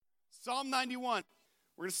Psalm 91.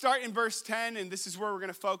 We're going to start in verse 10, and this is where we're going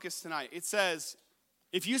to focus tonight. It says,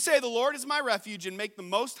 "If you say the Lord is my refuge and make the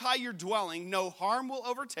Most High your dwelling, no harm will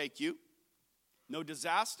overtake you, no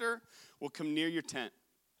disaster will come near your tent.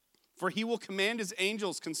 For he will command his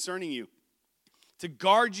angels concerning you to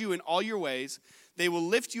guard you in all your ways. They will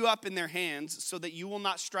lift you up in their hands so that you will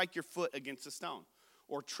not strike your foot against a stone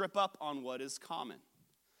or trip up on what is common.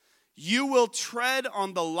 You will tread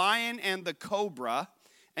on the lion and the cobra,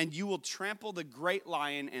 and you will trample the great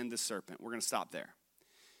lion and the serpent." We're going to stop there.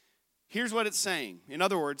 Here's what it's saying. In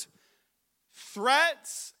other words,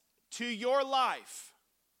 threats to your life,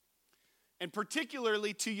 and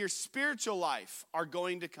particularly to your spiritual life, are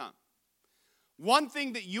going to come. One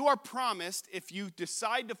thing that you are promised if you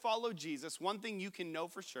decide to follow Jesus, one thing you can know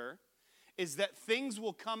for sure, is that things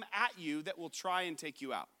will come at you that will try and take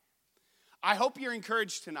you out. I hope you're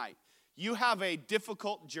encouraged tonight. You have a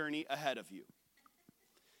difficult journey ahead of you.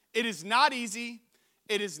 It is not easy.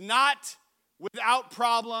 It is not without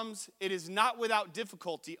problems. It is not without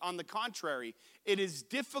difficulty. On the contrary, it is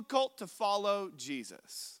difficult to follow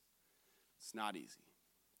Jesus. It's not easy.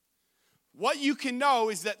 What you can know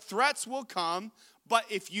is that threats will come, but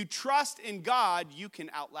if you trust in God, you can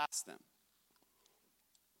outlast them.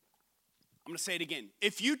 I'm going to say it again.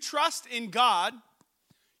 If you trust in God,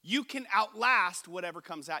 you can outlast whatever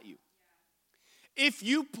comes at you. If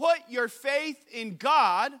you put your faith in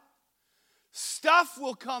God, stuff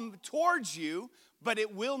will come towards you, but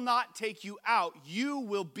it will not take you out. You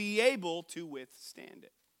will be able to withstand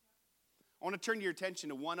it. I want to turn your attention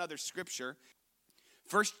to one other scripture.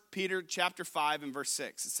 1 Peter chapter 5 and verse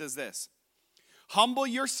 6. It says this: "Humble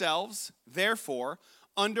yourselves, therefore,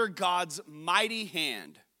 under God's mighty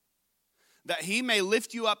hand, that he may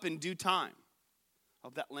lift you up in due time." I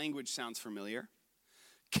hope that language sounds familiar.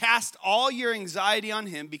 "Cast all your anxiety on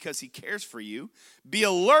him because he cares for you. Be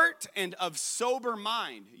alert and of sober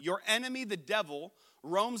mind. Your enemy, the devil,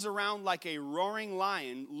 roams around like a roaring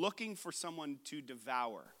lion looking for someone to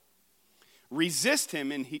devour. Resist him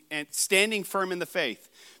and standing firm in the faith,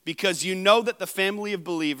 because you know that the family of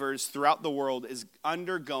believers throughout the world is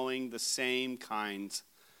undergoing the same kinds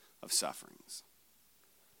of sufferings."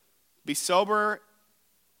 Be sober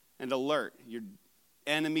and alert. Your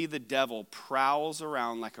enemy, the devil, prowls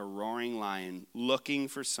around like a roaring lion looking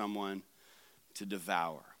for someone to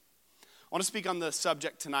devour. I want to speak on the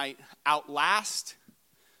subject tonight: outlast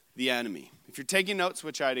the enemy. If you're taking notes,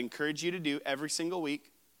 which I'd encourage you to do every single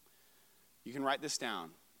week, you can write this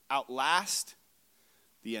down. Outlast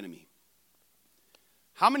the enemy.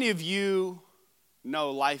 How many of you know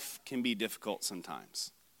life can be difficult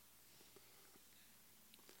sometimes?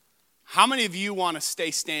 How many of you want to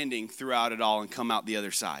stay standing throughout it all and come out the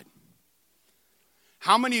other side?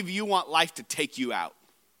 How many of you want life to take you out?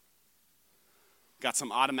 Got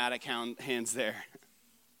some automatic hands there.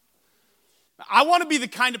 I want to be the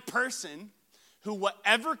kind of person who,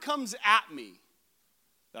 whatever comes at me,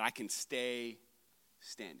 that I can stay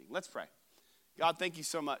standing. Let's pray. God, thank you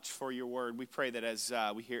so much for your word. We pray that as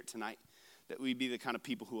we hear it tonight, that we'd be the kind of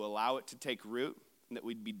people who allow it to take root, and that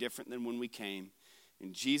we'd be different than when we came.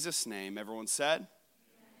 In Jesus' name, everyone said,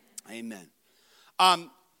 amen.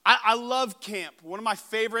 I love camp. One of my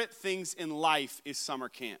favorite things in life is summer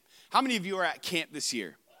camp. How many of you are at camp this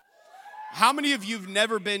year? How many of you have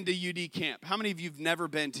never been to UD camp? How many of you have never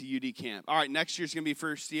been to UD camp? All right, next year's going to be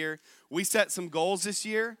first year. We set some goals this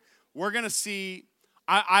year. We're going to see,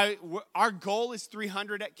 our goal is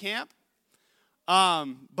 300 at camp.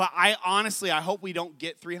 But I hope we don't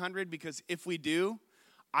get 300, because if we do,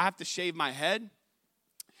 I have to shave my head.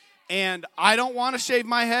 And I don't want to shave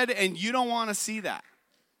my head, and you don't want to see that.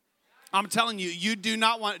 I'm telling you, you do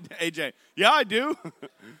not want, AJ. Yeah, I do.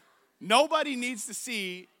 Nobody needs to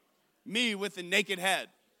see me with a naked head.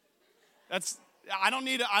 I don't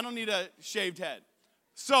need a shaved head.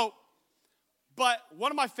 So, but one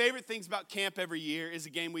of my favorite things about camp every year is a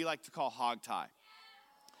game we like to call hog tie.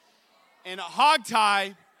 And a hog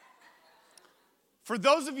tie, for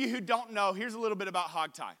those of you who don't know, here's a little bit about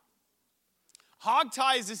hog tie. Hog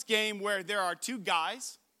tie is this game where there are two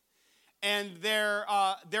guys, and there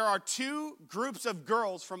are two groups of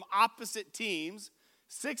girls from opposite teams,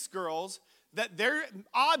 6 girls, that their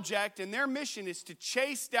object and their mission is to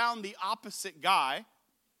chase down the opposite guy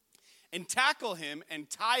and tackle him and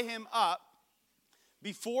tie him up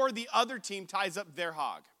before the other team ties up their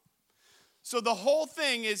hog. So the whole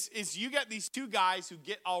thing is you get these two guys who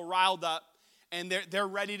get all riled up, and they're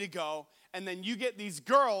ready to go. And then you get these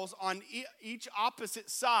girls on each opposite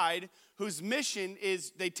side whose mission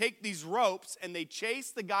is they take these ropes and they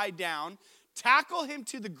chase the guy down tackle him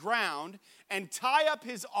to the ground, and tie up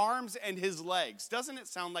his arms and his legs. Doesn't it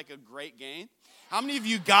sound like a great game? How many of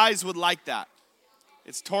you guys would like that?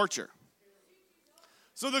 It's torture.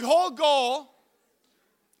 So the whole goal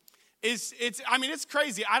is, it's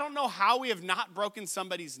crazy. I don't know how we have not broken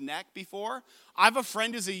somebody's neck before. I have a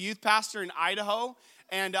friend who's a youth pastor in Idaho,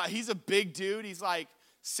 and he's a big dude. He's like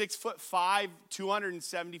 6'5",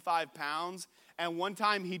 275 pounds. And one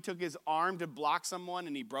time he took his arm to block someone,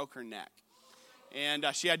 and he broke her neck. And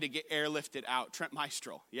she had to get airlifted out. Trent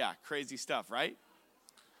Maestro. Yeah, crazy stuff, right?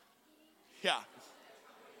 Yeah.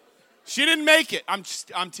 She didn't make it. I'm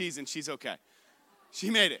teasing. She's okay. She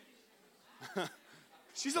made it.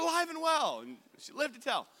 She's alive and well, and she lived to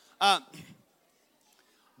tell.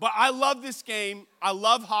 But I love this game. I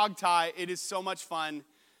love hog tie. It is so much fun,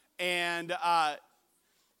 and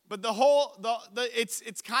but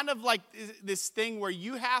it's kind of like this thing where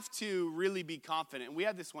you have to really be confident. We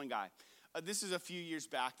had this one guy. This is a few years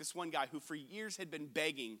back. This one guy who for years had been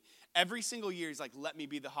begging every single year. He's like, "Let me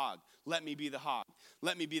be the hog. Let me be the hog.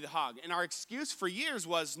 Let me be the hog." And our excuse for years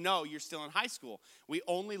was, "No, you're still in high school. We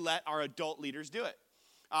only let our adult leaders do it."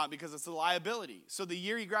 Because it's a liability. So the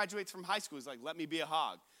year he graduates from high school, he's like, "Let me be a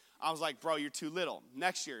hog." I was like, "Bro, you're too little.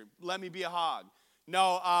 Next year, let me be a hog."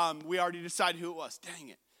 No, we already decided who it was. Dang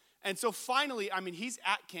it. And so finally, he's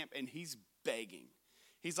at camp and he's begging.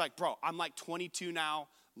 He's like, "Bro, I'm like 22 now.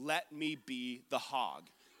 Let me be the hog.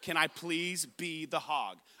 Can I please be the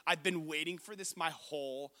hog? I've been waiting for this my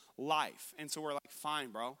whole life." And so we're like,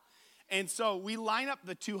 "Fine, bro." And so we line up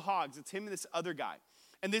the two hogs. It's him and this other guy.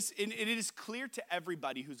 And it is clear to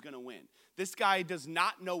everybody who's going to win. This guy does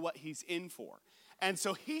not know what he's in for. And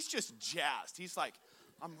so he's just jazzed. He's like,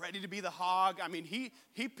 "I'm ready to be the hog."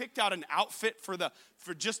 He picked out an outfit for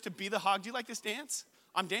just to be the hog. Do you like this dance?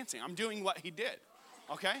 I'm dancing. I'm doing what he did.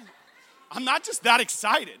 Okay? I'm not just that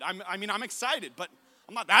excited. I'm excited, but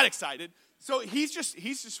I'm not that excited. So he's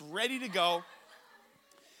just ready to go.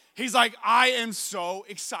 He's like, "I am so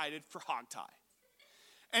excited for hog tie."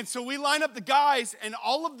 And so we line up the guys, and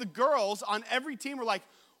all of the girls on every team were like,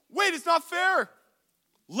 "Wait, it's not fair.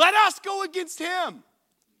 Let us go against him."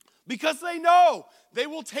 Because they know they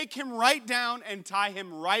will take him right down and tie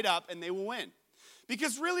him right up, and they will win.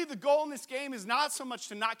 Because really the goal in this game is not so much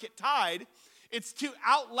to not get tied, it's to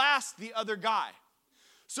outlast the other guy.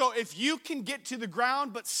 So if you can get to the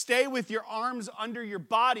ground but stay with your arms under your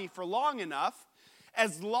body for long enough,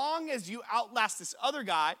 as long as you outlast this other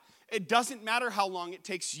guy, it doesn't matter how long it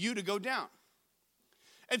takes you to go down.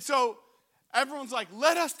 And so everyone's like,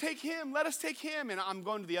 "Let us take him, let us take him." And I'm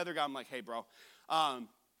going to the other guy. I'm like, "Hey, bro,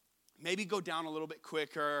 maybe go down a little bit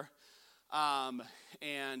quicker.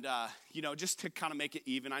 Just to kind of make it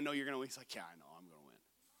even. I know you're going to win." He's like, "Yeah, I know, I'm going to win."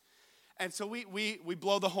 And so we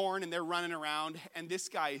blow the horn, and they're running around. And this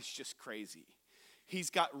guy is just crazy. He's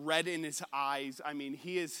got red in his eyes.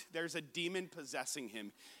 There's a demon possessing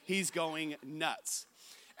him. He's going nuts.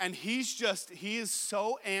 And he is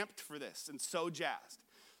so amped for this and so jazzed.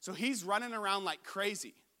 So he's running around like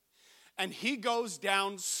crazy. And he goes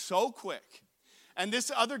down so quick. And this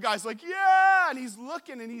other guy's like, "Yeah!" And he's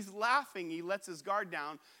looking and he's laughing. He lets his guard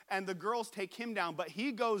down. And the girls take him down. But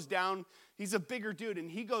he goes down. He's a bigger dude. And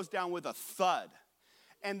he goes down with a thud.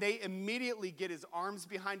 And they immediately get his arms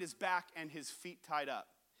behind his back and his feet tied up.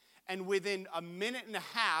 And within a minute and a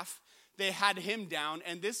half, they had him down,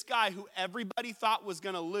 and this guy who everybody thought was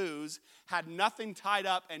going to lose had nothing tied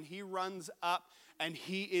up, and he runs up, and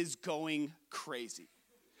he is going crazy.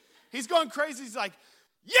 He's going crazy. He's like,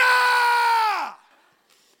 "Yeah!"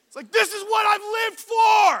 It's like, "This is what I've lived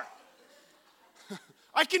for.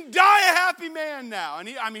 I can die a happy man now." And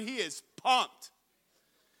he is pumped.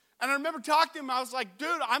 And I remember talking to him. I was like,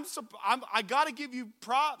 "Dude, I got to give you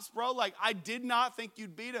props, bro. Like, I did not think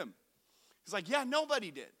you'd beat him." He's like, "Yeah,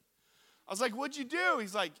 nobody did." I was like, "What'd you do?"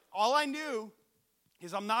 He's like, "All I knew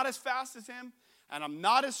is I'm not as fast as him, and I'm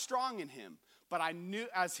not as strong as him, but I knew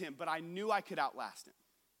I could outlast him.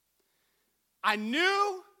 I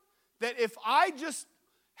knew that if I just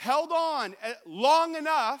held on long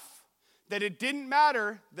enough, that it didn't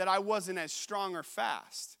matter that I wasn't as strong or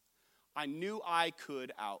fast. I knew I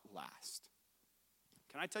could outlast."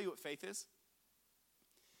 Can I tell you what faith is?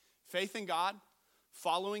 Faith in God,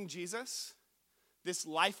 following Jesus, this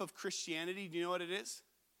life of Christianity, do you know what it is?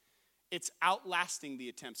 It's outlasting the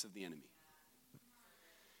attempts of the enemy.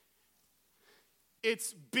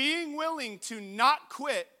 It's being willing to not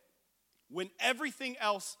quit when everything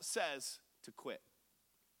else says to quit.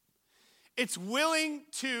 It's willing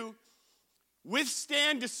to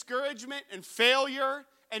withstand discouragement and failure,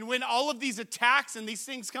 and when all of these attacks and these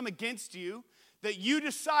things come against you, that you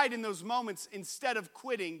decide in those moments, instead of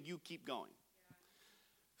quitting, you keep going.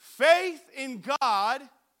 Faith in God,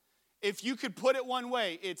 if you could put it one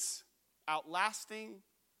way, it's outlasting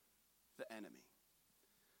the enemy.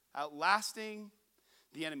 Outlasting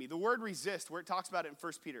the enemy. The word resist, where it talks about it in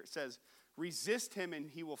 1 Peter, it says, resist him and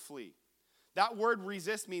he will flee. That word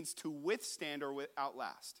resist means to withstand or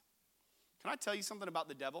outlast. Can I tell you something about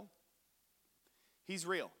the devil? He's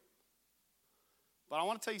real. But I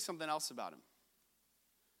want to tell you something else about him.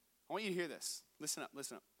 I want you to hear this. Listen up,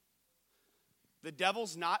 listen up. The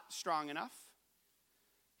devil's not strong enough.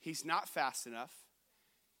 He's not fast enough.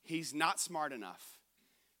 He's not smart enough.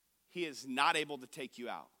 He is not able to take you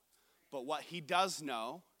out. But what he does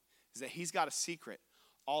know is that he's got a secret.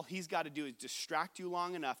 All he's got to do is distract you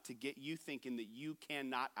long enough to get you thinking that you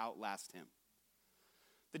cannot outlast him.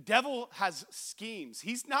 The devil has schemes.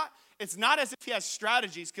 It's not as if he has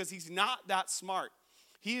strategies, because he's not that smart.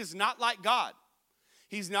 He is not like God.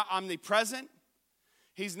 He's not omnipresent.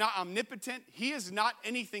 He's not omnipotent. He is not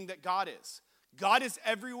anything that God is. God is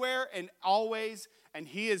everywhere and always, and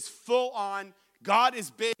he is full on. God is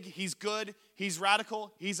big, he's good, he's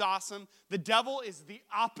radical, he's awesome. The devil is the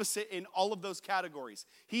opposite in all of those categories.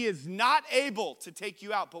 He is not able to take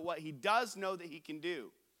you out, but what he does know that he can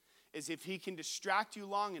do is if he can distract you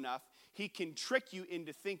long enough, he can trick you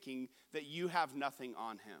into thinking that you have nothing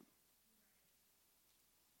on him.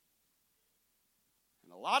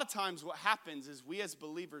 And a lot of times what happens is we as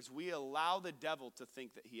believers, we allow the devil to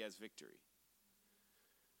think that he has victory.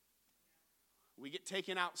 We get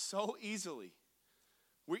taken out so easily.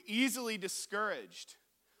 We're easily discouraged.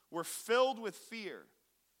 We're filled with fear.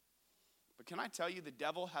 But can I tell you, the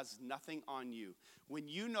devil has nothing on you. When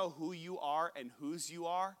you know who you are and whose you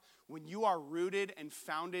are, when you are rooted and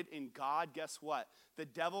founded in God, guess what? The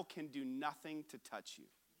devil can do nothing to touch you.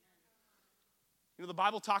 You know, the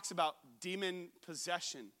Bible talks about demon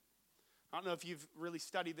possession. I don't know if you've really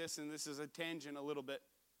studied this, and this is a tangent a little bit.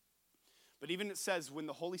 But even it says when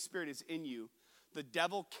the Holy Spirit is in you, the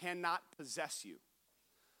devil cannot possess you.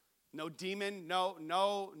 No demon,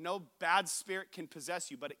 no bad spirit can possess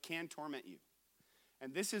you, but it can torment you.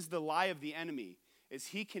 And this is the lie of the enemy, is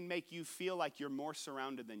he can make you feel like you're more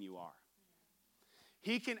surrounded than you are.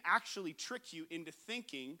 He can actually trick you into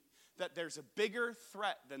thinking that there's a bigger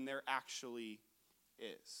threat than there actually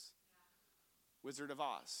is. Wizard of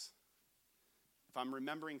Oz. If I'm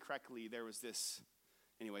remembering correctly, there was this.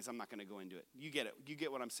 Anyways, I'm not going to go into it. You get it. You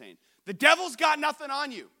get what I'm saying. The devil's got nothing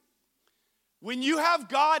on you. When you have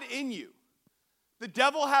God in you, the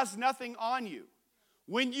devil has nothing on you.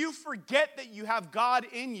 When you forget that you have God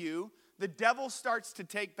in you, the devil starts to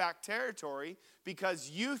take back territory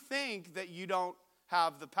because you think that you don't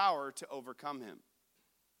have the power to overcome him.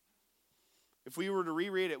 If we were to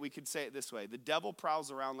reread it, we could say it this way. The devil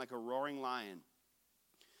prowls around like a roaring lion,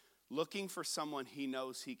 looking for someone he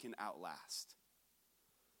knows he can outlast.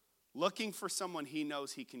 Looking for someone he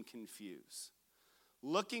knows he can confuse.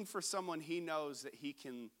 Looking for someone he knows that he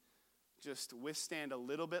can just withstand a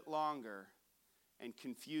little bit longer and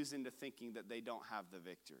confuse into thinking that they don't have the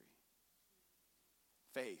victory.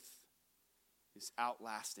 Faith is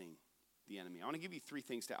outlasting the enemy. I want to give you 3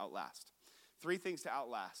 things to outlast. 3 things to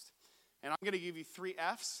outlast. And I'm going to give you 3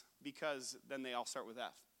 F's because then they all start with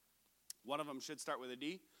F. One of them should start with a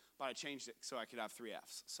D, but I changed it so I could have 3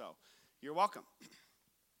 F's. So you're welcome.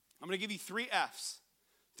 I'm going to give you 3 F's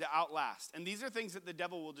to outlast. And these are things that the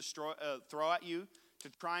devil will throw at you to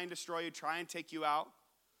try and destroy you, try and take you out.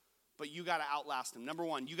 But you got to outlast him. Number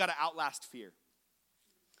 1, you got to outlast fear.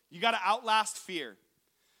 You got to outlast fear.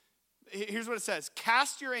 Here's what it says.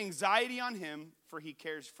 Cast your anxiety on him, for he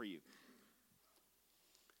cares for you.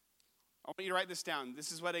 I want you to write this down.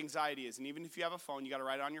 This is what anxiety is. And even if you have a phone, you got to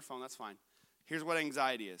write it on your phone. That's fine. Here's what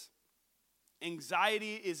anxiety is.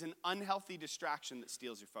 Anxiety is an unhealthy distraction that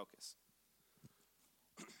steals your focus.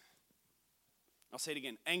 I'll say it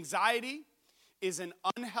again. Anxiety is an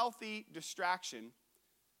unhealthy distraction,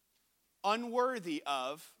 unworthy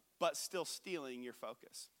of, but still stealing your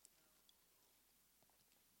focus.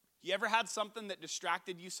 You ever had something that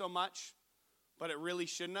distracted you so much, but it really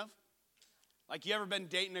shouldn't have? Like, you ever been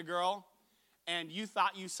dating a girl, and you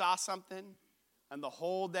thought you saw something, and the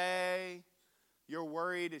whole day, you're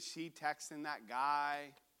worried, is she texting that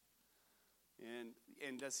guy?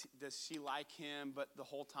 And does she like him? But the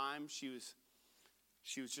whole time, she was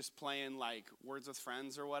just playing like Words with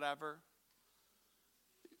Friends or whatever.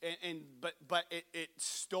 But it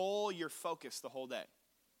stole your focus the whole day.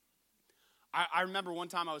 I remember one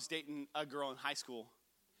time I was dating a girl in high school,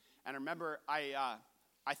 and I remember I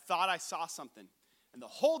thought I saw something, and the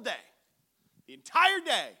whole day, the entire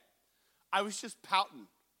day, I was just pouting,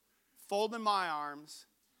 folding my arms,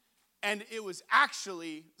 And it was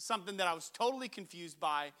actually something that I was totally confused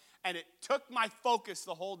by, and it took my focus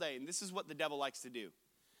the whole day. And this is what the devil likes to do,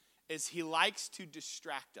 is he likes to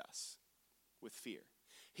distract us with fear.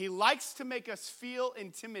 He likes to make us feel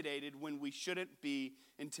intimidated when we shouldn't be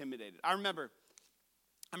intimidated. I remember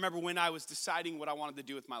when I was deciding what I wanted to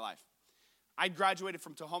do with my life. I graduated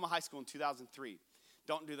from Tahoma High School in 2003.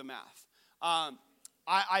 Don't do the math.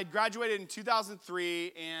 I graduated in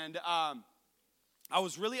 2003, and I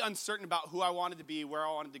was really uncertain about who I wanted to be, where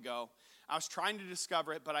I wanted to go. I was trying to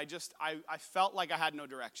discover it, but I felt like I had no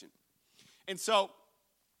direction. And so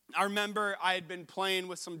I remember I had been playing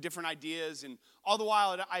with some different ideas, and all the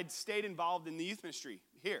while I'd stayed involved in the youth ministry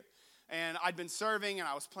here. And I'd been serving, and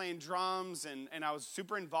I was playing drums, and I was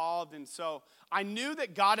super involved. And so I knew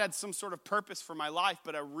that God had some sort of purpose for my life,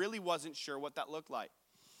 but I really wasn't sure what that looked like.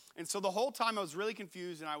 And so the whole time I was really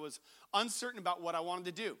confused, and I was uncertain about what I wanted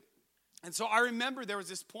to do. And so I remember there was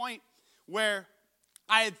this point where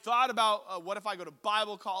I had thought about what if I go to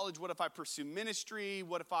Bible college, what if I pursue ministry,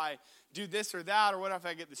 what if I do this or that, or what if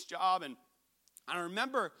I get this job. And I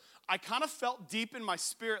remember I kind of felt deep in my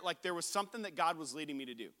spirit like there was something that God was leading me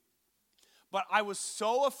to do. But I was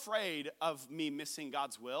so afraid of me missing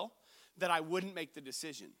God's will that I wouldn't make the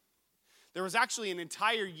decision. There was actually an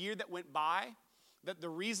entire year that went by that the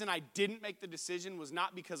reason I didn't make the decision was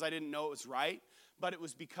not because I didn't know it was right, but it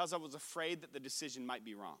was because I was afraid that the decision might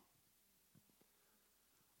be wrong.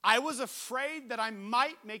 I was afraid that I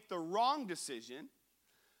might make the wrong decision,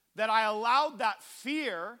 that I allowed that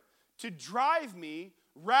fear to drive me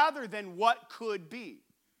rather than what could be.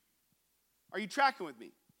 Are you tracking with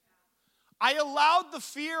me? I allowed the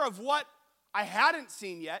fear of what I hadn't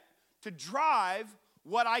seen yet to drive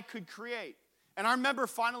what I could create. And I remember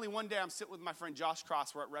finally one day I'm sitting with my friend Josh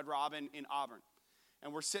Cross. We're at Red Robin in Auburn.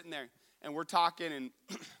 And we're sitting there and we're talking, and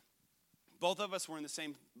both of us were in the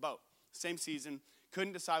same boat, same season,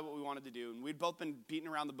 couldn't decide what we wanted to do. And we'd both been beating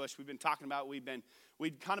around the bush. We'd been talking about it.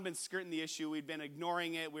 We'd kind of been skirting the issue. We'd been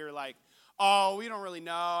ignoring it. We were like, oh, we don't really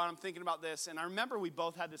know. And I'm thinking about this. And I remember we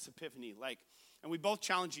both had this epiphany, and we both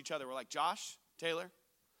challenged each other. We're like, Josh, Taylor,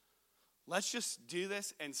 let's just do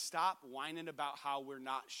this and stop whining about how we're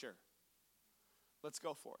not sure. Let's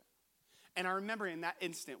go for it. And I remember in that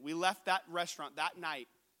instant, we left that restaurant that night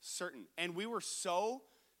certain. And we were so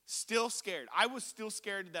still scared. I was still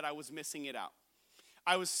scared that I was missing it out.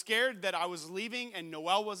 I was scared that I was leaving and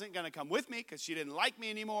Noelle wasn't going to come with me because she didn't like me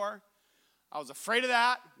anymore. I was afraid of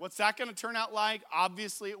that. What's that going to turn out like?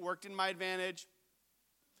 Obviously, it worked in my advantage.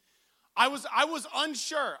 I was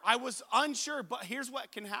unsure. I was unsure, but here's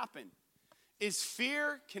what can happen. Is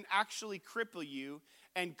fear can actually cripple you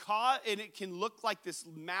and it can look like this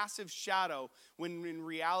massive shadow when in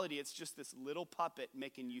reality it's just this little puppet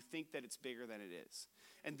making you think that it's bigger than it is.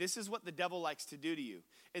 And this is what the devil likes to do to you,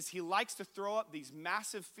 is he likes to throw up these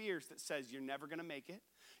massive fears that says you're never going to make it.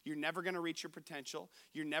 You're never going to reach your potential.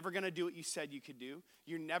 You're never going to do what you said you could do.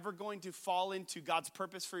 You're never going to fall into God's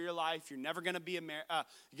purpose for your life. You're never going to be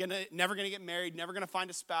never going to get married, never going to find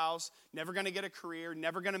a spouse, never going to get a career,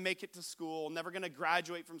 never going to make it to school, never going to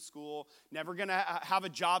graduate from school, never going to have a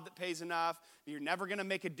job that pays enough. You're never going to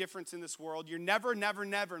make a difference in this world. You're never, never,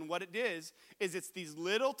 never. And what it is it's these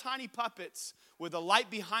little tiny puppets with a light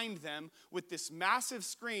behind them with this massive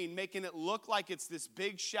screen making it look like it's this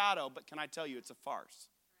big shadow. But can I tell you, it's a farce.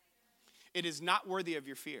 It is not worthy of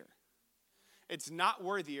your fear. It's not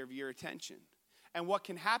worthy of your attention. And what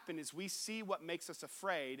can happen is we see what makes us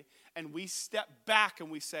afraid and we step back and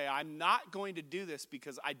we say, I'm not going to do this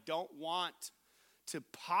because I don't want to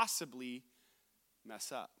possibly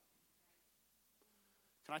mess up.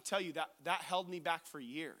 Can I tell you that held me back for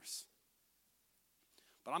years?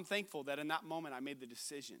 But I'm thankful that in that moment I made the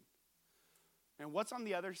decision. And what's on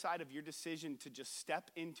the other side of your decision to just step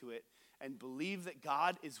into it and believe that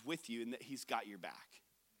God is with you and that he's got your back?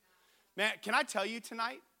 Man, can I tell you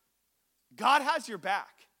tonight? God has your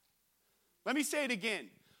back. Let me say it again.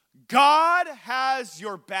 God has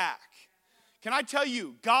your back. Can I tell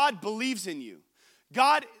you, God believes in you.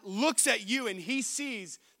 God looks at you and he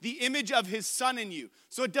sees the image of his son in you.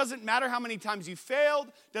 So it doesn't matter how many times you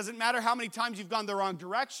failed, doesn't matter how many times you've gone the wrong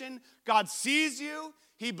direction. God sees you.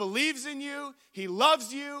 He believes in you. He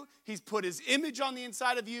loves you. He's put his image on the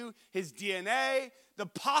inside of you, his DNA. The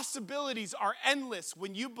possibilities are endless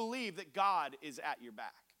when you believe that God is at your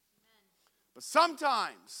back. Amen. But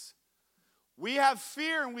sometimes we have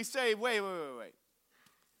fear and we say, wait.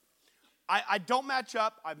 I don't match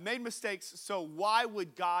up. I've made mistakes. So why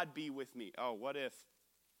would God be with me? Oh, what if?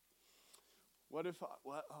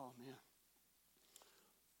 Oh, man.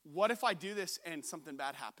 What if I do this and something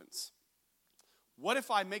bad happens? What if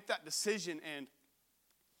I make that decision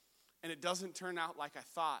and it doesn't turn out like I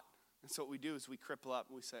thought. And so what we do is we cripple up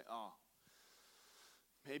and we say, oh,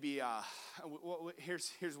 maybe,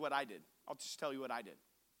 here's what I did. I'll just tell you what I did.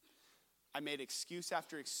 I made excuse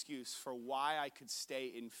after excuse for why I could stay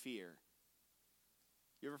in fear.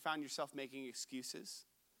 You ever found yourself making excuses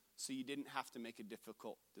so you didn't have to make a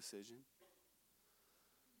difficult decision?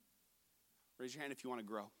 Raise your hand if you want to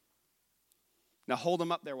grow. Now hold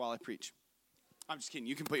them up there while I preach. I'm just kidding.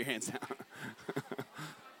 You can put your hands down.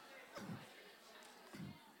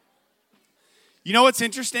 You know what's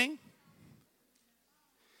interesting?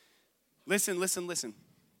 Listen.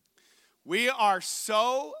 We are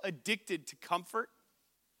so addicted to comfort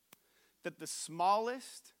that the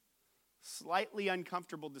smallest, slightly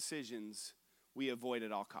uncomfortable decisions we avoid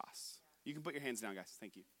at all costs. You can put your hands down, guys.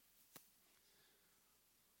 Thank you.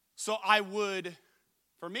 So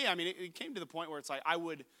for me, it came to the point where it's like I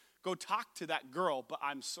would go talk to that girl, but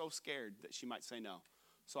I'm so scared that she might say no.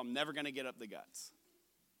 So I'm never going to get up the guts.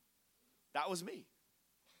 That was me.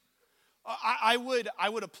 I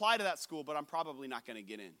would apply to that school, but I'm probably not going to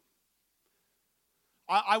get in.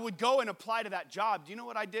 I would go and apply to that job. Do you know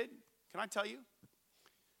what I did? Can I tell you?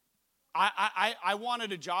 I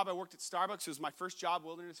wanted a job. I worked at Starbucks. It was my first job,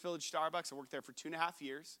 Wilderness Village Starbucks. I worked there for 2.5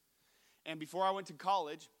 years. And before I went to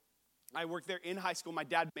college, I worked there in high school. My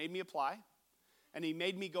dad made me apply, and he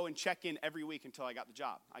made me go and check in every week until I got the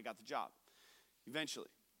job. I got the job eventually.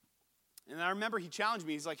 And I remember he challenged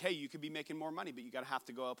me. He's like, hey, you could be making more money, but you got to have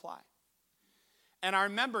to go apply. And I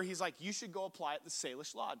remember he's like, you should go apply at the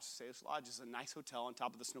Salish Lodge. Salish Lodge is a nice hotel on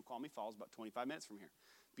top of the Snoqualmie Falls, about 25 minutes from here.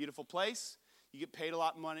 Beautiful place. You get paid a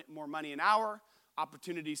lot more money an hour,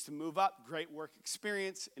 opportunities to move up, great work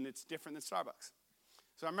experience, and it's different than Starbucks.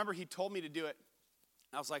 So I remember he told me to do it.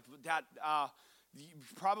 I was like, Dad, you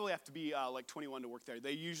probably have to be like 21 to work there.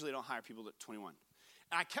 They usually don't hire people at 21.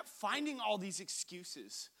 And I kept finding all these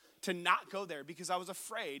excuses to not go there because I was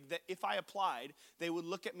afraid that if I applied, they would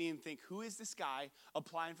look at me and think, who is this guy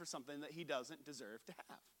applying for something that he doesn't deserve to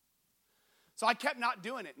have? So I kept not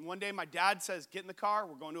doing it. And one day my dad says, get in the car.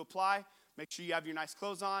 We're going to apply. Make sure you have your nice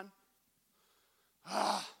clothes on.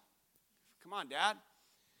 Come on, Dad.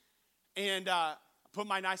 And I put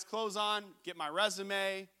my nice clothes on, get my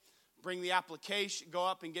resume, bring the application, go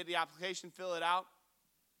up and get the application, fill it out.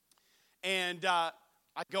 And I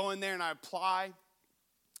go in there and I apply.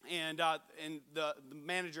 And the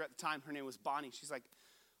manager at the time, her name was Bonnie. She's like,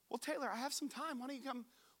 well, Taylor, I have some time. Why don't you come?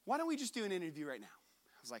 Why don't we just do an interview right now?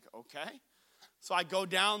 I was like, okay. So I go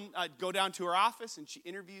down to her office, and she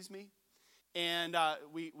interviews me. And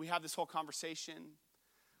we have this whole conversation.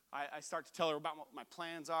 I start to tell her about what my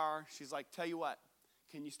plans are. She's like, tell you what,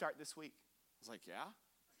 can you start this week? I was like, yeah.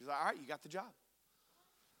 She's like, all right, you got the job.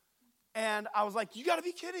 And I was like, you got to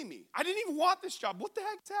be kidding me. I didn't even want this job. What the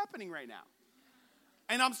heck is happening right now?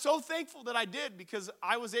 And I'm so thankful that I did because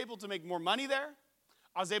I was able to make more money there.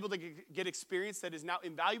 I was able to get experience that is now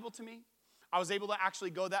invaluable to me. I was able to actually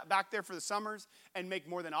go back there for the summers and make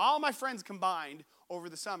more than all my friends combined over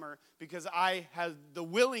the summer because I had the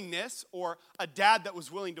willingness, or a dad that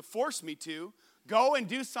was willing to force me to, go and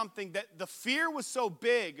do something that the fear was so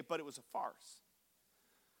big, but it was a farce.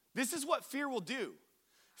 This is what fear will do.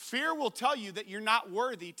 Fear will tell you that you're not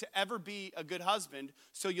worthy to ever be a good husband,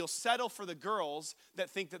 so you'll settle for the girls that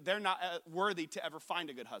think that they're not worthy to ever find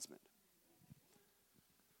a good husband.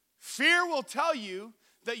 Fear will tell you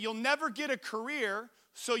that you'll never get a career,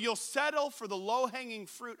 so you'll settle for the low-hanging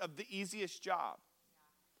fruit of the easiest job.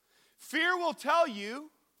 Fear will tell you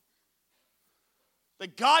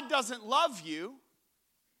that God doesn't love you,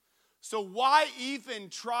 so why even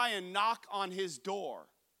try and knock on his door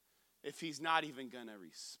if he's not even going to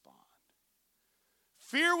respond?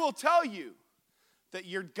 Fear will tell you that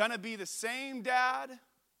you're going to be the same dad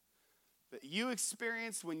that you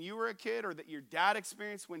experienced when you were a kid, or that your dad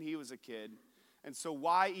experienced when he was a kid. And so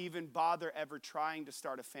why even bother ever trying to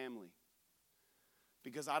start a family?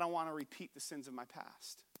 Because I don't want to repeat the sins of my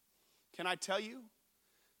past. Can I tell you?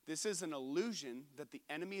 This is an illusion that the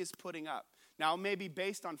enemy is putting up. Now, it may be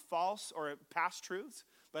based on false or past truths,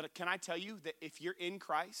 but can I tell you that if you're in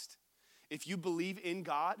Christ, if you believe in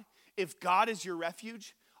God, if God is your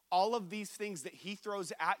refuge, all of these things that he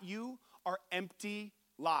throws at you are empty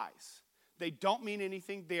lies. They don't mean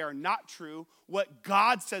anything. They are not true. What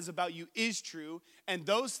God says about you is true, and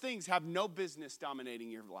those things have no business dominating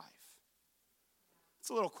your life. It's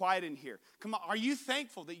a little quiet in here. Come on, are you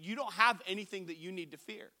thankful that you don't have anything that you need to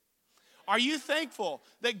fear? Are you thankful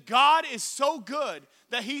that God is so good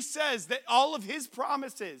that he says that all of his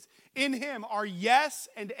promises in him are yes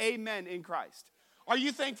and amen in Christ? Are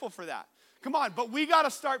you thankful for that? Come on, but we got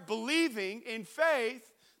to start believing in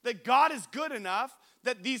faith that God is good enough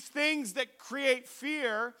that these things that create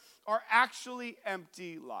fear are actually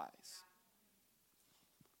empty lies.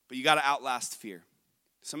 But you got to outlast fear.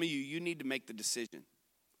 Some of you need to make the decision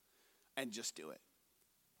and just do it.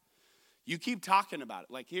 You keep talking about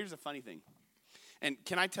it. Like, here's a funny thing. And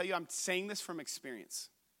can I tell you, I'm saying this from experience.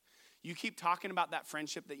 You keep talking about that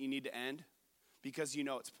friendship that you need to end because you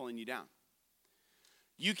know it's pulling you down.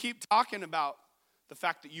 You keep talking about the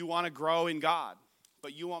fact that you want to grow in God,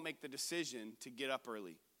 but you won't make the decision to get up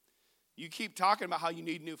early. You keep talking about how you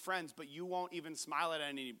need new friends, but you won't even smile at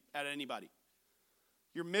anybody.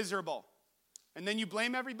 You're miserable. And then you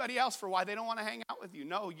blame everybody else for why they don't want to hang out with you.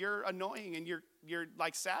 No, you're annoying and you're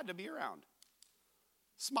like sad to be around.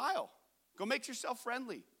 Smile. Go make yourself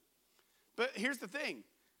friendly. But here's the thing,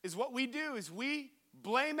 is what we do is we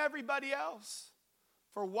blame everybody else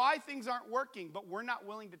for why things aren't working, but we're not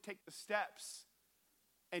willing to take the steps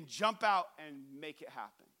and jump out and make it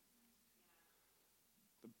happen.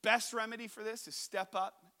 The best remedy for this is step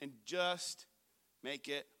up and just make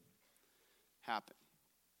it happen.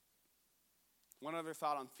 One other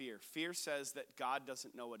thought on fear. Fear says that God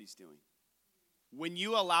doesn't know what he's doing. When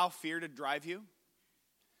you allow fear to drive you,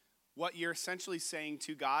 what you're essentially saying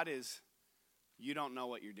to God is, you don't know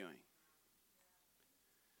what you're doing.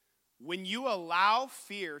 When you allow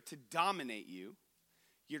fear to dominate you,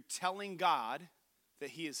 you're telling God that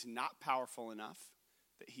he is not powerful enough,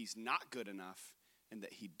 that he's not good enough, and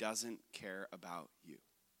that he doesn't care about you.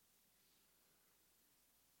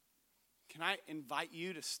 Can I invite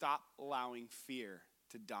you to stop allowing fear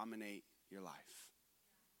to dominate your life?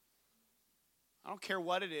 I don't care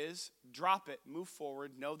what it is. Drop it. Move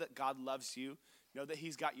forward. Know that God loves you. Know that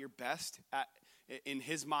he's got your best in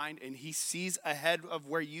his mind, and he sees ahead of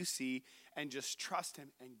where you see, and just trust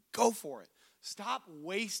him and go for it. Stop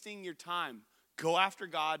wasting your time. Go after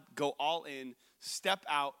God. Go all in. Step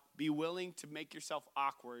out. Be willing to make yourself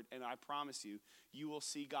awkward, and I promise you, you will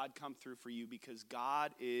see God come through for you because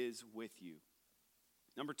God is with you.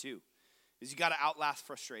 Number 2 is you got to outlast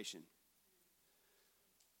frustration.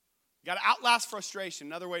 You got to outlast frustration.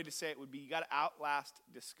 Another way to say it would be you got to outlast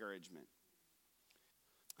discouragement.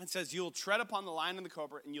 It says you'll tread upon the lion and the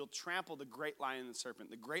cobra, and you'll trample the great lion and the serpent.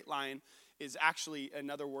 The great lion is actually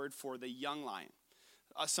another word for the young lion.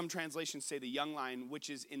 Some translations say the young lion, which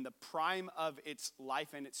is in the prime of its life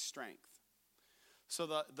and its strength. So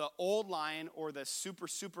the old lion or the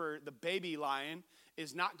the baby lion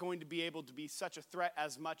is not going to be able to be such a threat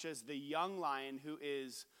as much as the young lion who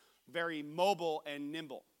is very mobile and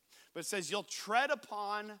nimble. But it says you'll tread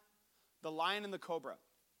upon the lion and the cobra.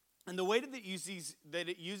 And the way that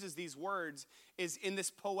it uses these words is in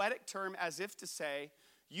this poetic term as if to say,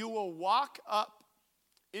 you will walk up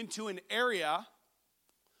into an area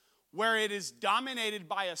where it is dominated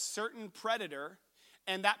by a certain predator,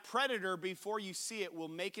 and that predator, before you see it, will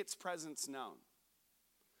make its presence known.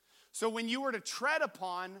 So when you were to tread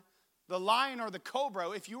upon the lion or the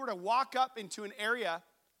cobra, if you were to walk up into an area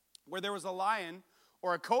where there was a lion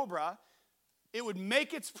or a cobra, it would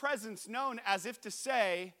make its presence known as if to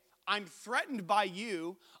say, I'm threatened by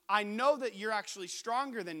you. I know that you're actually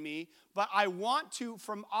stronger than me, but I want to,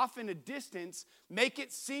 from off in a distance, make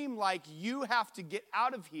it seem like you have to get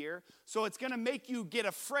out of here. So it's going to make you get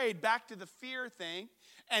afraid, back to the fear thing,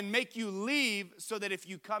 and make you leave so that if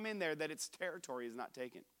you come in there, that its territory is not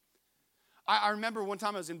taken. I remember one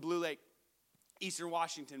time I was in Blue Lake, Eastern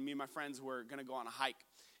Washington. Me and my friends were going to go on a hike,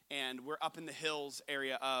 and we're up in the hills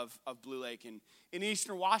area of Blue Lake. And in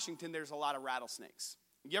Eastern Washington, there's a lot of rattlesnakes.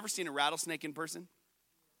 You ever seen a rattlesnake in person?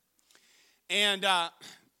 And I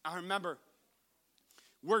remember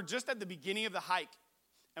we're just at the beginning of the hike,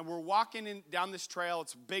 and we're walking down this trail.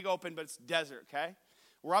 It's big open, but it's desert, okay?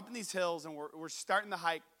 We're up in these hills, and we're starting the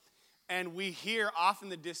hike, and we hear off in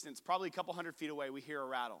the distance, probably a couple 100 feet away, we hear a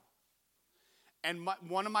rattle. And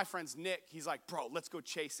one of my friends, Nick, he's like, bro, let's go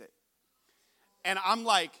chase it. And I'm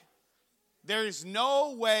like, there is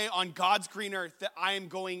no way on God's green earth that I am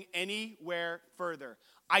going anywhere further.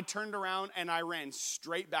 I turned around and I ran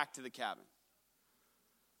straight back to the cabin.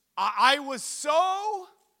 I was so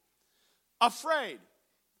afraid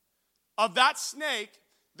of that snake,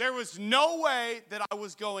 there was no way that I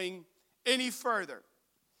was going any further.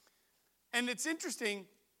 And it's interesting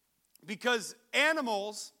because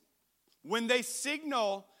animals, when they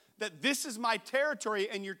signal that this is my territory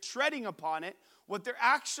and you're treading upon it, what they're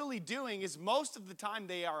actually doing is most of the time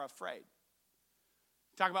they are afraid.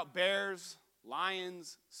 Talk about bears,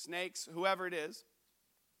 lions, snakes, whoever it is.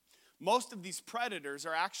 Most of these predators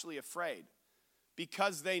are actually afraid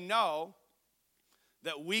because they know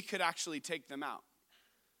that we could actually take them out.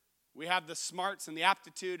 We have the smarts and the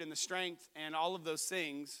aptitude and the strength and all of those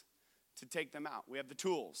things to take them out. We have the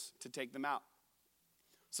tools to take them out.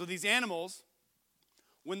 So these animals,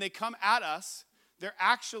 when they come at us, they're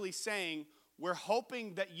actually saying, we're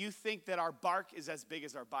hoping that you think that our bark is as big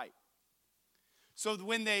as our bite. So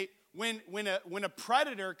when a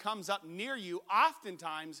predator comes up near you,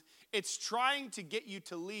 oftentimes it's trying to get you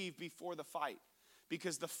to leave before the fight,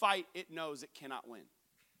 because the fight, it knows it cannot win.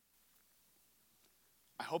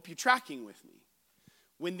 I hope you're tracking with me.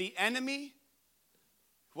 When the enemy,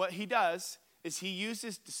 what he does is he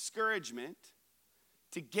uses discouragement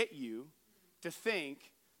to get you to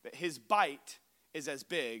think that his bite is as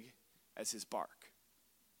big as his bark.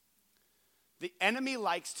 The enemy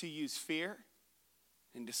likes to use fear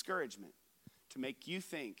and discouragement to make you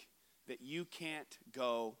think that you can't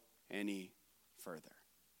go any further.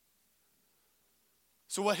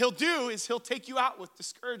 So what he'll do is he'll take you out with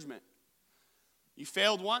discouragement. You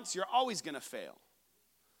failed once, you're always going to fail.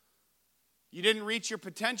 You didn't reach your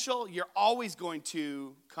potential, you're always going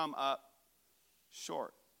to come up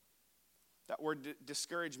short. That word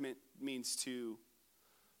discouragement means to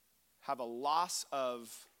have a loss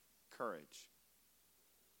of courage.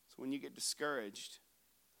 So when you get discouraged,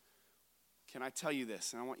 can I tell you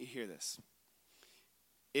this, and I want you to hear this.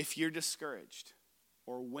 If you're discouraged,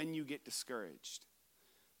 or when you get discouraged,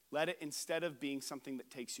 let it, instead of being something that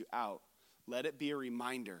takes you out, let it be a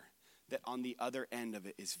reminder that on the other end of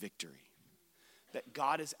it is victory. That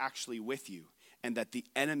God is actually with you, and that the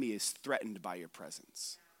enemy is threatened by your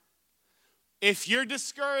presence. If you're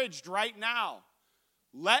discouraged right now,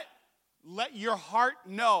 let your heart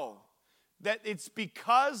know that it's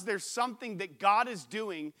because there's something that God is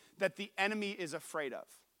doing that the enemy is afraid of.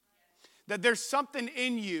 That there's something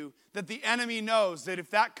in you that the enemy knows that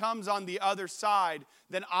if that comes on the other side,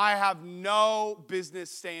 then I have no business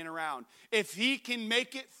staying around. If he can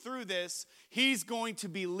make it through this, he's going to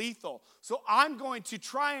be lethal. So I'm going to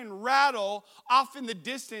try and rattle off in the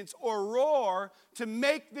distance or roar to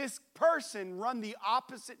make this person run the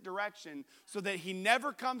opposite direction so that he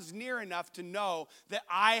never comes near enough to know that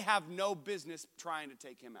I have no business trying to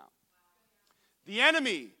take him out. The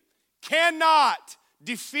enemy cannot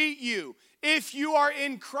defeat you. If you are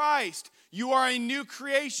in Christ, you are a new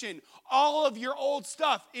creation. All of your old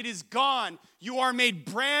stuff, it is gone. You are made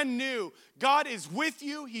brand new. God is with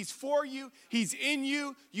you. He's for you. He's in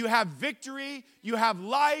you. You have victory. You have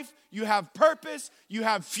life. You have purpose. You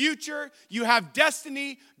have future. You have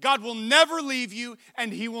destiny. God will never leave you,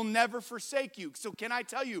 and he will never forsake you. So can I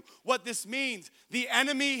tell you what this means? The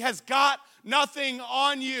enemy has got nothing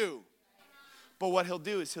on you. But what he'll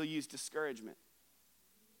do is he'll use discouragement.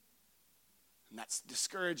 And that's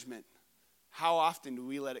discouragement. How often do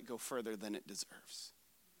we let it go further than it deserves?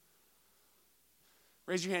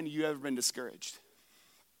 Raise your hand if you've ever been discouraged.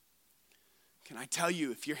 Can I tell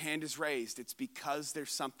you, if your hand is raised, it's because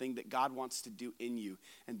there's something that God wants to do in you,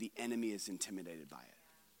 and the enemy is intimidated by it.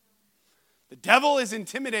 The devil is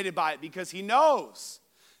intimidated by it because he knows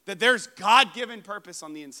that there's God-given purpose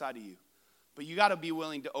on the inside of you. But you got to be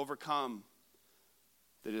willing to overcome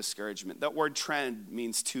the discouragement. That word trend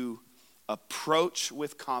means to approach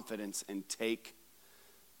with confidence and take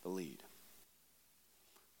the lead.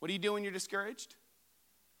 What do you do when you're discouraged?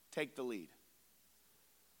 Take the lead.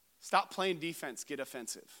 Stop playing defense, get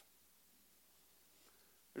offensive.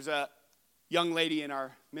 There's a young lady in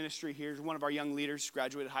our ministry here, one of our young leaders,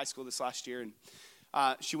 graduated high school this last year, and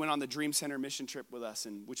she went on the Dream Center mission trip with us,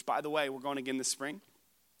 and which, by the way, we're going again this spring.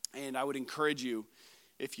 And I would encourage you,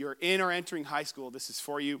 if you're in or entering high school, this is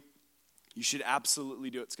for you. You should absolutely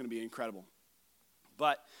do it. It's going to be incredible.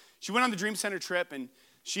 But she went on the Dream Center trip, and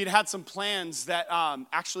she had some plans that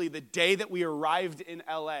actually the day that we arrived in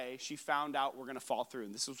LA, she found out we're going to fall through.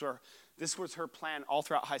 And this was her plan all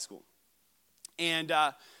throughout high school. And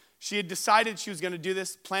she had decided she was going to do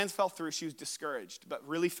this. Plans fell through. She was discouraged, but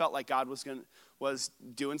really felt like God was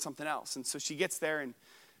doing something else. And so she gets there, and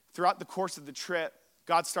throughout the course of the trip,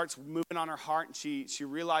 God starts moving on her heart, and she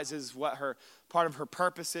realizes what part of her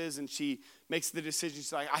purpose is, and she makes the decision.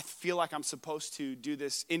 She's like, I feel like I'm supposed to do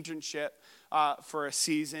this internship for a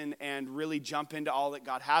season and really jump into all that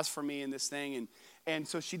God has for me in this thing. And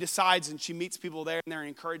so she decides, and she meets people there, and they're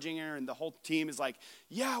encouraging her, and the whole team is like,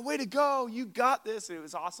 yeah, way to go, you got this. And it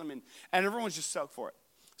was awesome, and everyone's just stoked for it.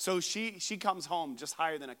 So she comes home just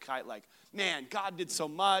higher than a kite, like, man, God did so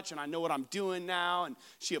much, and I know what I'm doing now. And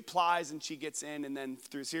she applies, and she gets in, and then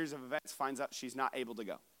through a series of events, finds out she's not able to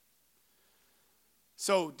go.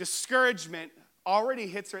 So discouragement already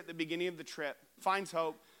hits her at the beginning of the trip, finds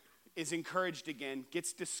hope, is encouraged again,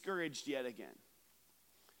 gets discouraged yet again.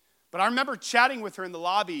 But I remember chatting with her in the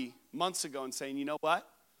lobby months ago and saying, you know what?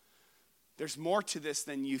 There's more to this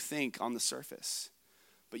than you think on the surface.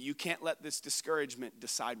 But you can't let this discouragement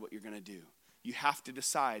decide what you're going to do. You have to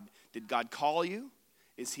decide, did God call you?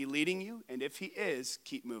 Is he leading you? And if he is,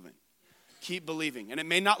 keep moving. Keep believing. And it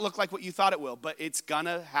may not look like what you thought it will, but it's going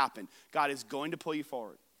to happen. God is going to pull you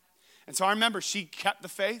forward. And so I remember she kept the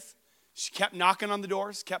faith. She kept knocking on the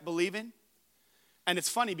doors, kept believing. And it's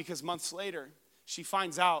funny because months later, she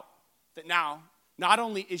finds out that now, not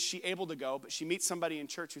only is she able to go, but she meets somebody in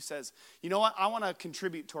church who says, you know what, I want to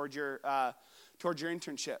contribute towards your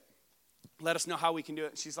internship. Let us know how we can do it.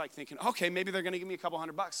 And she's like thinking, okay, maybe they're going to give me a couple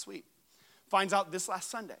 $100. Sweet. Finds out this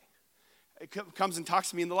last Sunday. It comes and talks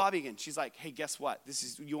to me in the lobby again. She's like, hey, guess what?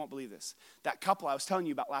 You won't believe this. That couple I was telling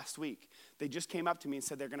you about last week, they just came up to me and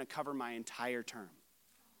said they're going to cover my entire term.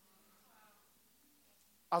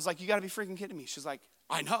 I was like, you got to be freaking kidding me. She's like,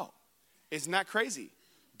 I know. Isn't that crazy?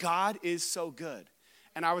 God is so good.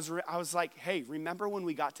 And I was like, hey, remember when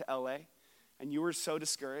we got to LA and you were so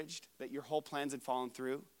discouraged that your whole plans had fallen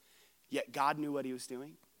through, yet God knew what he was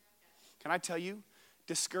doing? Can I tell you,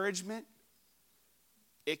 discouragement,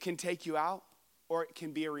 it can take you out, or it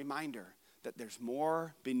can be a reminder that there's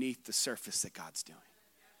more beneath the surface that God's doing.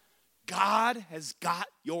 God has got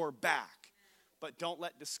your back, but don't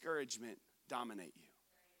let discouragement dominate you.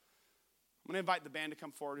 I'm going to invite the band to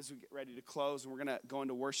come forward as we get ready to close, and we're going to go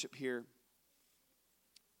into worship here.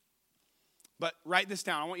 But write this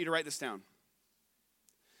down. I want you to write this down.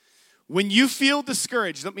 When you feel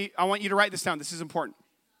discouraged, I want you to write this down. This is important.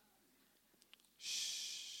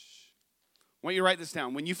 Shh. I want you to write this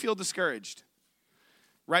down. When you feel discouraged,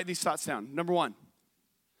 write these thoughts down. Number one,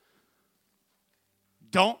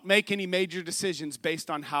 don't make any major decisions based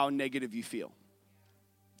on how negative you feel.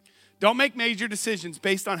 Don't make major decisions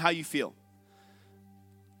based on how you feel.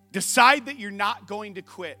 Decide that you're not going to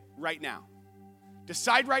quit right now.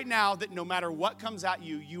 Decide right now that no matter what comes at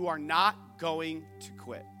you, you are not going to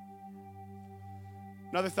quit.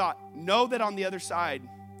 Another thought, know that on the other side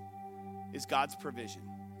is God's provision.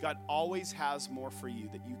 God always has more for you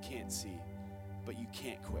that you can't see, but you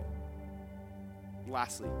can't quit. And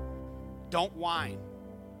lastly, don't whine.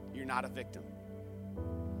 You're not a victim.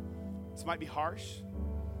 This might be harsh,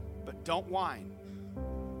 but don't whine.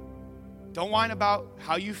 Don't whine about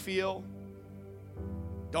how you feel.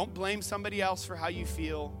 Don't blame somebody else for how you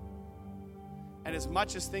feel. And as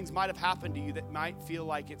much as things might have happened to you that might feel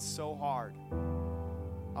like it's so hard,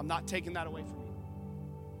 I'm not taking that away from you.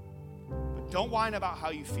 But don't whine about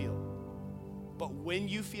how you feel. But when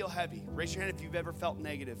you feel heavy, raise your hand if you've ever felt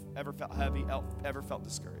negative, ever felt heavy, ever felt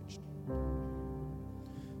discouraged.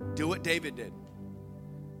 Do what David did.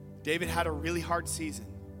 David had a really hard season.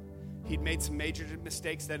 He'd made some major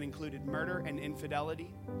mistakes that included murder and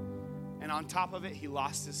infidelity. And on top of it, he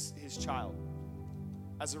lost his child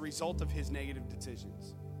as a result of his negative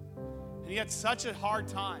decisions. And he had such a hard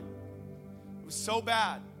time. It was so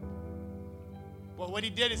bad. Well, what he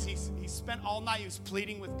did is he spent all night, he was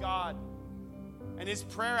pleading with God. And his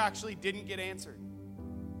prayer actually didn't get answered.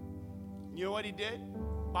 You know what he did?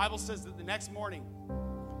 The Bible says that the next morning,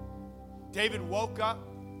 David woke up,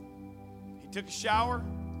 he took a shower,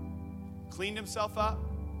 cleaned himself up,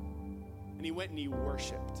 and he went and he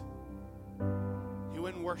worshiped. He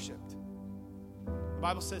went and worshiped. The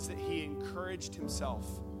Bible says that he encouraged himself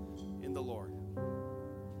in the Lord.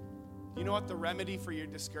 You know what the remedy for your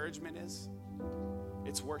discouragement is?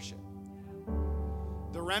 It's worship.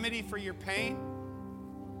 The remedy for your pain,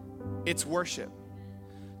 it's worship.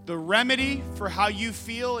 The remedy for how you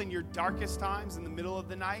feel in your darkest times in the middle of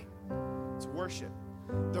the night, it's worship.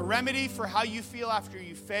 The remedy for how you feel after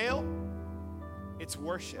you fail, it's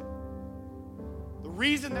worship. The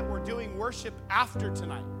reason that we're doing worship after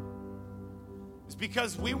tonight is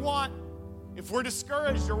because we want, if we're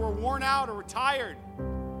discouraged or we're worn out or we're tired,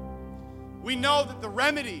 we know that the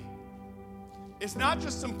remedy is not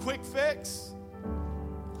just some quick fix.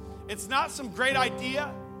 It's not some great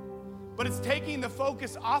idea, but it's taking the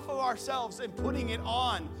focus off of ourselves and putting it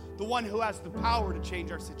on the one who has the power to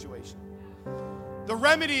change our situation. The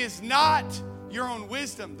remedy is not your own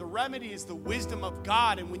wisdom. The remedy is the wisdom of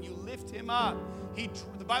God. And when you lift him up,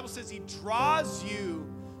 the Bible says he draws you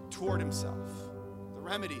toward himself. The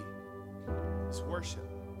remedy is worship.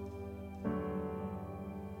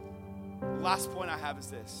 The last point I have is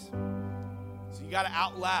this. So you got to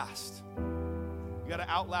outlast. You got to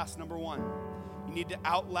outlast, number one. You need to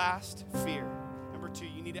outlast fear. Number two,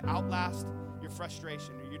 you need to outlast your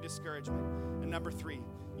frustration or your discouragement. And number three,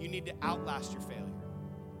 you need to outlast your failure.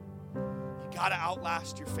 You got to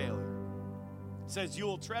outlast your failure. It says you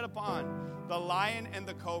will tread upon the lion and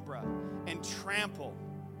the cobra and trample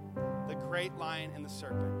the great lion and the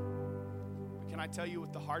serpent. But can I tell you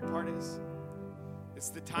what the hard part is? It's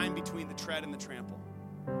the time between the tread and the trample.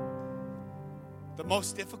 The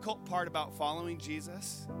most difficult part about following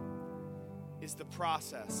Jesus is the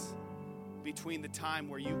process between the time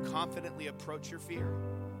where you confidently approach your fear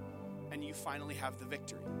and you finally have the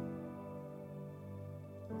victory.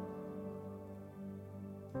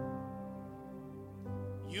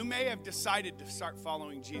 You may have decided to start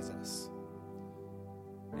following Jesus.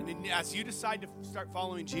 And as you decide to start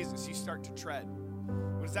following Jesus, you start to tread.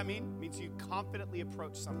 What does that mean? It means you confidently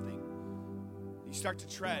approach something. You start to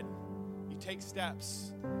tread. You take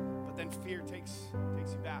steps. But then fear takes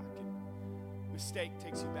you back. And mistake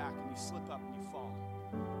takes you back. And you slip up and you fall.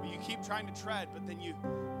 But you keep trying to tread, but then you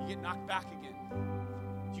get knocked back again.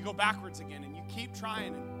 You go backwards again. And you keep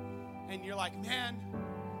trying. And you're like, man,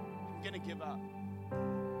 I'm going to give up.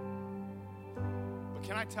 But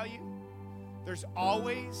can I tell you? There's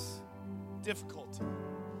always difficulty.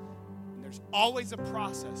 And there's always a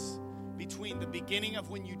process between the beginning of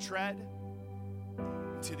when you tread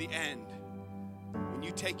to the end. When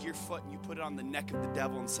you take your foot and you put it on the neck of the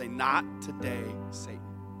devil and say, not today, Satan.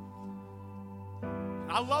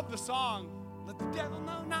 And I love the song, Let the Devil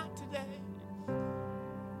Know Not Today.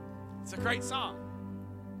 It's a great song.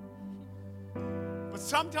 But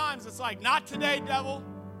sometimes it's like, not today, devil.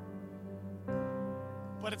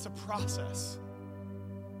 But it's a process.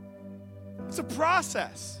 It's a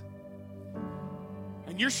process.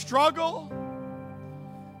 And your struggle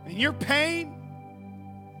and your pain,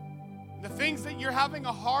 the things that you're having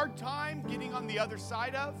a hard time getting on the other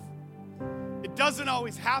side of, it doesn't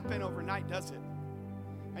always happen overnight, does it?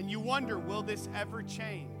 And you wonder, will this ever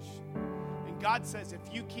change? And God says, if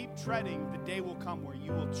you keep treading, the day will come where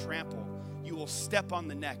you will trample. You will step on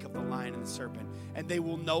the neck of the lion and the serpent, and they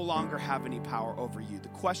will no longer have any power over you. The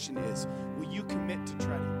question is, will you commit to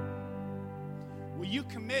treading? Will you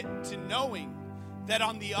commit to knowing that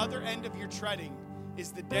on the other end of your treading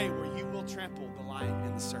is the day where you will trample the lion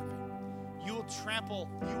and the serpent? You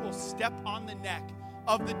will step on the neck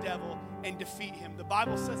of the devil and defeat him. The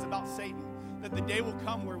Bible says about Satan that the day will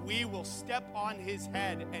come where we will step on his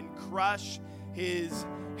head and crush his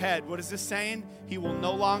head. What is this saying? He will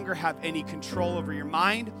no longer have any control over your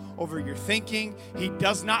mind, over your thinking. He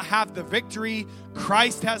does not have the victory.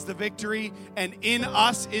 Christ has the victory, and in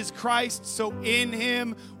us is Christ. So in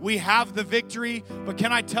him we have the victory. But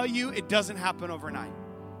can I tell you, it doesn't happen overnight.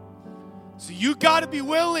 So you got to be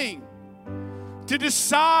willing to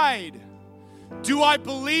decide, do I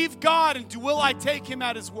believe God and will I take him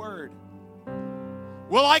at his word?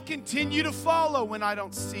 Will I continue to follow when I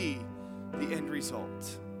don't see the end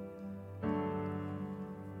result?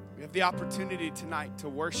 We have the opportunity tonight to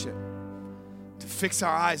worship, to fix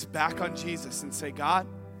our eyes back on Jesus and say, God,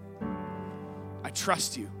 I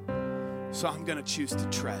trust you, so I'm going to choose to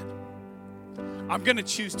tread. I'm going to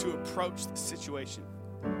choose to approach the situation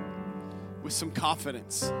with some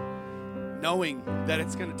confidence, knowing that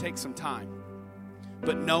it's going to take some time,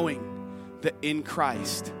 but knowing that in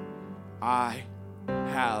Christ I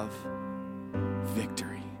have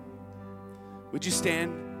victory. Would you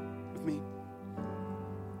stand with me?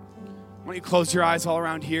 Why don't you close your eyes all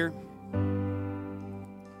around here?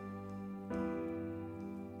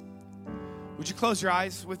 Would you close your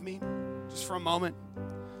eyes with me just for a moment?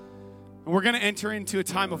 And we're going to enter into a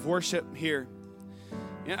time of worship here.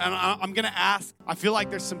 And I'm going to ask, I feel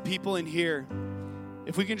like there's some people in here,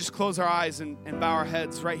 if we can just close our eyes and bow our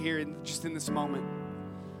heads right here, just in this moment.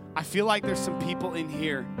 I feel like there's some people in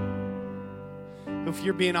here, if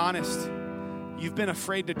you're being honest, you've been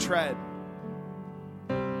afraid to tread.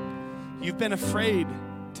 You've been afraid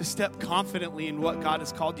to step confidently in what God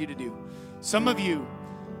has called you to do. Some of you,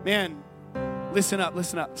 man, listen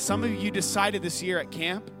up. Some of you decided this year at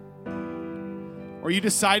camp, or you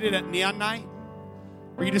decided at Neon Night,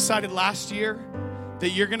 or you decided last year that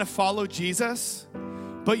you're going to follow Jesus,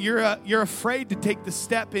 but you're afraid to take the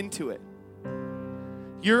step into it.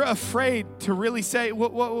 You're afraid to really say,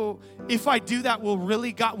 if I do that,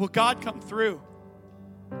 will God come through?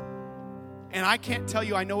 And I can't tell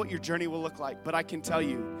you, I know what your journey will look like, but I can tell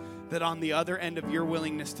you that on the other end of your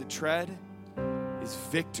willingness to tread is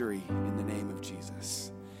victory in the name of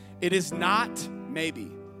Jesus. It is not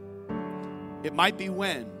maybe. It might be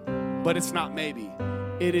when, but it's not maybe.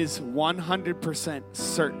 It is 100%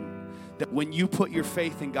 certain that when you put your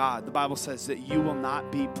faith in God, the Bible says that you will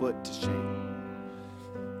not be put to shame.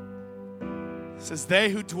 It says,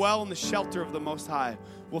 they who dwell in the shelter of the Most High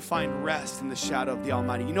will find rest in the shadow of the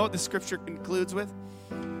Almighty. You know what the scripture concludes with?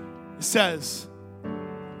 It says,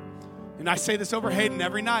 and I say this over Hayden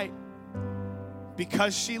every night,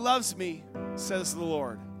 because she loves me, says the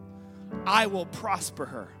Lord, I will prosper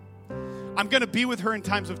her. I'm going to be with her in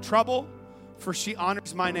times of trouble, for she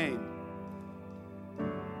honors my name.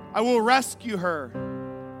 I will rescue her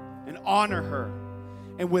and honor her.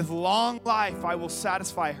 And with long life, I will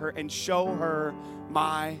satisfy her and show her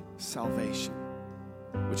my salvation,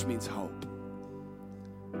 which means hope.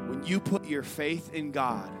 When you put your faith in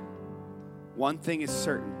God, one thing is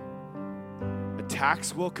certain.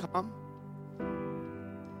 Attacks will come,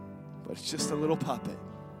 but it's just a little puppet.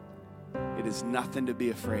 It is nothing to be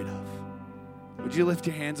afraid of. Would you lift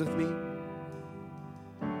your hands with me?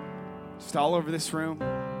 Just all over this room.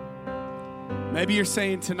 Maybe you're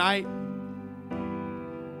saying tonight,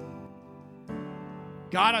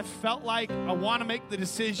 God, I felt like I want to make the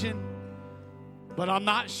decision, but I'm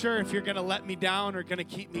not sure if you're going to let me down or going to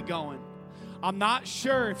keep me going. I'm not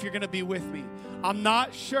sure if you're going to be with me. I'm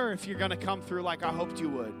not sure if you're going to come through like I hoped you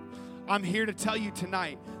would. I'm here to tell you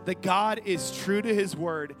tonight that God is true to his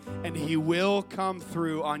word and he will come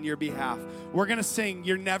through on your behalf. We're going to sing,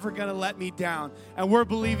 You're Never Going to Let Me Down. And we're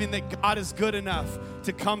believing that God is good enough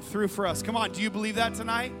to come through for us. Come on, do you believe that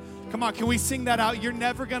tonight? Come on, can we sing that out? You're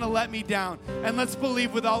never going to let me down. And let's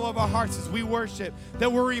believe with all of our hearts as we worship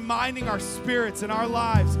that we're reminding our spirits and our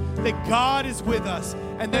lives that God is with us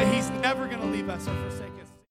and that he's never going to leave us or forsake us.